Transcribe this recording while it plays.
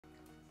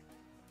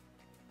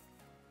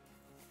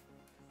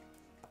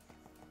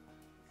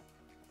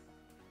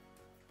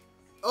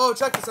Oh,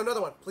 check this.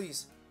 Another one,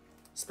 please.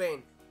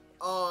 Spain.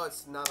 Oh,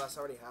 it's Navas. I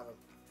already have him.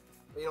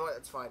 But you know what?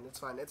 It's fine. It's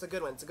fine. It's a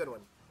good one. It's a good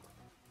one.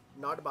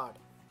 Not bad.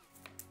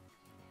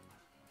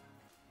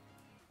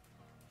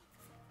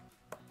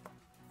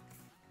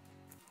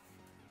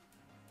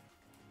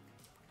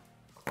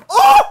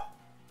 Oh!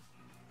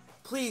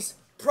 Please.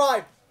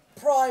 Prime.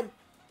 Prime.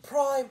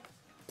 Prime.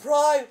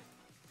 Prime.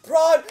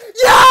 Prime.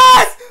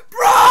 Yes!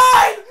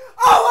 Prime!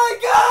 Oh my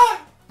god!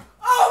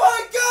 Oh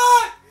my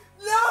god!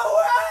 No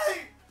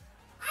way!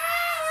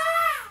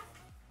 Ah!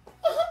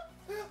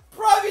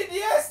 Prime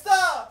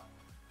Iniesta!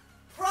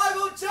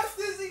 Prime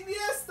Justice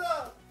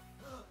Iniesta!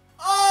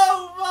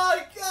 Oh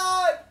my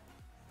god!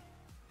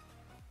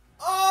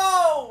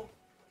 Oh!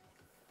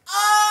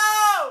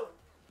 Oh!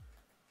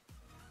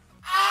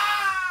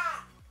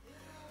 Ah!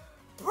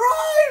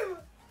 Prime!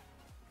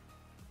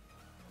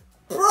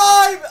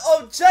 Prime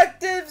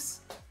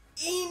Objectives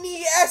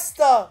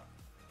Iniesta!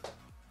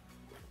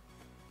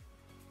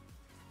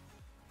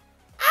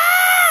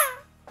 Ah!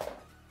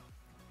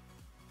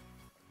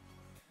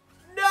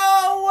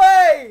 No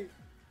way!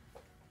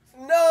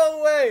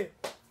 No way!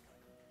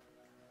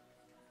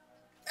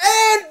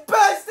 And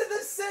best in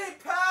the same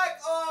pack!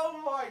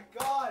 Oh my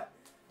god!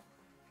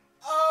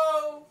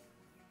 Oh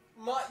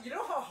my... You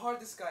know how hard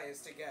this guy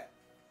is to get?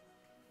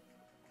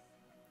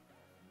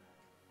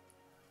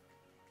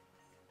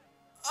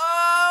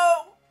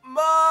 Oh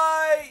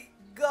my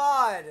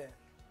god!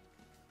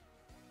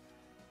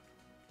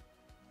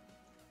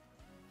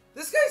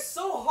 This guy's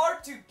so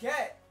hard to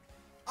get.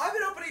 I've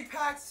been opening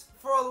packs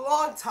for a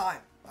long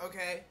time,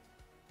 okay?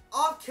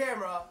 Off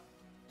camera,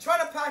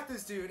 trying to pack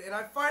this dude, and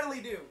I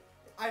finally do.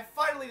 I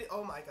finally do.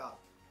 Oh my god.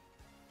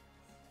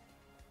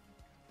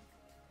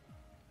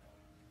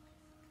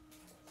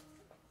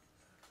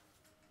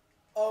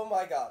 Oh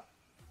my god.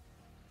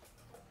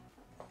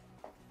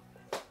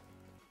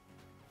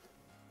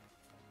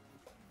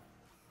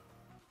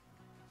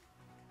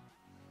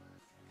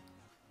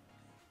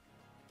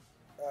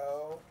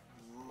 Oh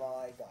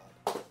my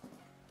god.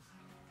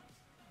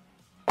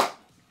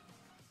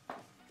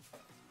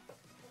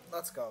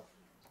 Let's go.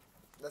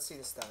 Let's see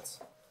the stats.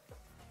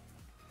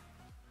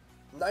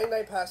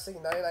 99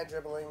 passing, 99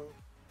 dribbling,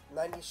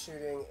 90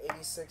 shooting,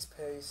 86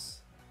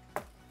 pace.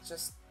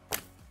 Just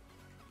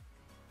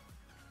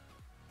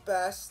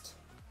best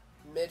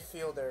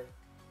midfielder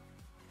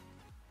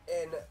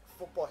in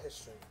football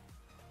history.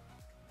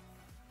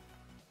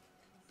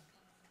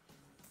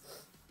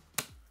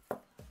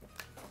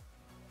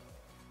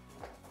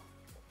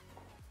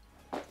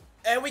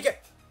 And we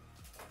get...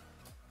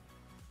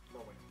 No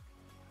way.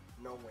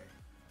 No way.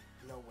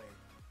 No way.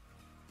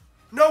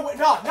 No way.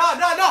 No, no,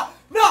 no, no,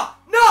 no,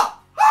 no!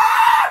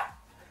 Ah!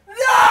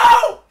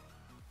 No!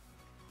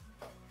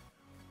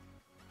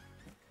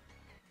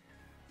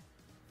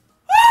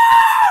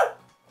 Ah!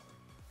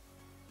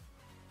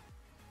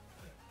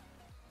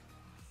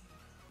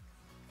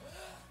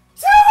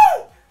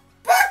 Two!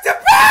 Back to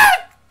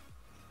back!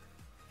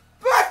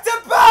 Back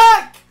to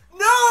back!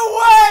 No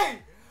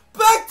way!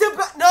 Back to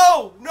back!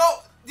 No,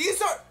 no.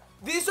 These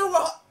are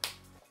what...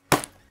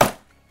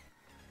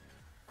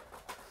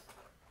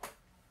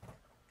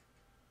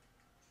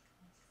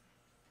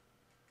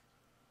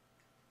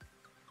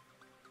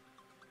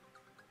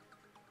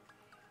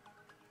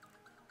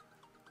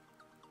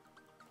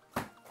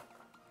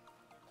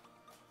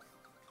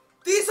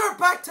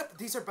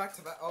 These are back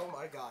to back. Oh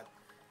my god.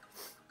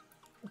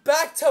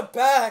 Back to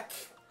back.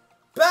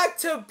 Back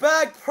to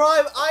back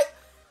prime.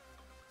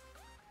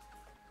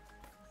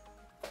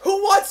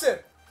 Who wants him?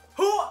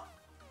 Who?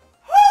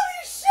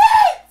 Holy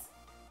shit!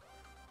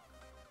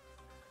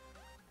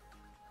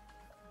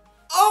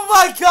 Oh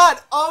my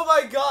god. Oh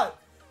my god.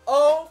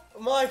 Oh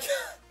my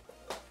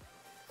god.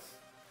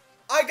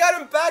 I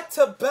got him back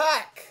to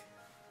back.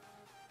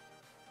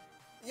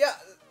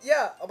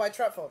 Yeah, on my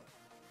trap phone.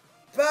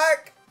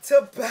 Back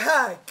to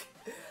back.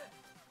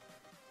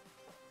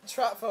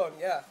 Trap phone,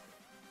 yeah.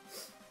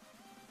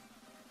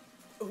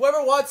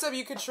 Whoever wants him,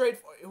 you can trade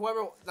for.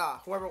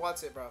 Whoever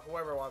wants it, bro.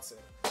 Whoever wants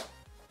it.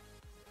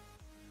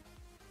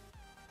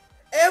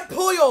 And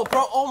Puyo,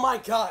 bro. Oh my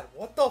god.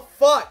 What the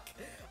fuck?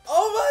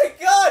 Oh my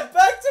god.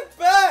 Back to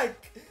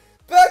back.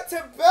 Back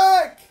to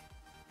back.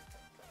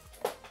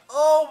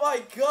 Oh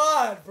my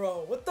god,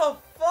 bro. What the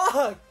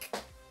fuck?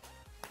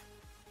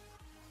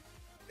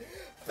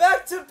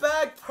 Back to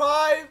back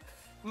prime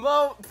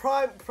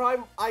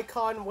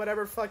icon,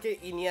 whatever fucking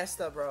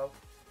Iniesta, bro.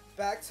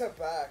 Back to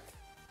back.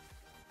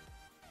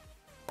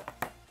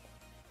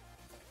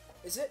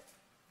 Is it?